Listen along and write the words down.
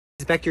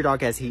Suspect your dog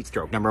has heat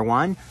stroke. Number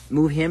 1,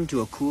 move him to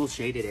a cool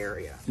shaded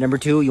area. Number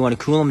 2, you want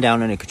to cool him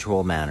down in a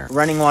controlled manner.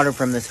 Running water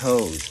from this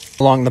hose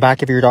along the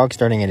back of your dog,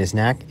 starting at his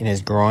neck, in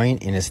his groin,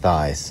 in his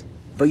thighs.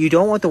 But you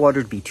don't want the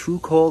water to be too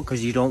cold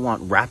because you don't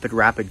want rapid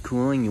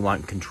cooling. You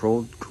want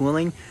controlled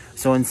cooling.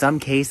 So in some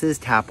cases,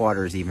 tap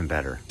water is even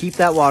better. Keep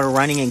that water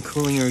running and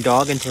cooling your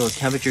dog until his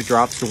temperature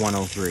drops to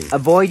 103.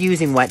 Avoid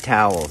using wet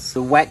towels.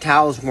 The wet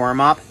towels warm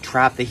up,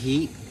 trap the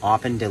heat,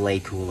 often delay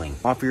cooling.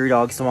 Offer your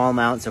dog small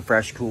amounts of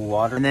fresh, cool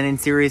water. And then in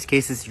serious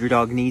cases, your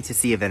dog needs to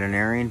see a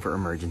veterinarian for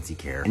emergency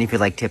care. And if you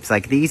like tips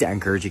like these, I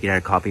encourage you to get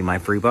a copy of my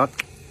free book.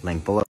 Link below.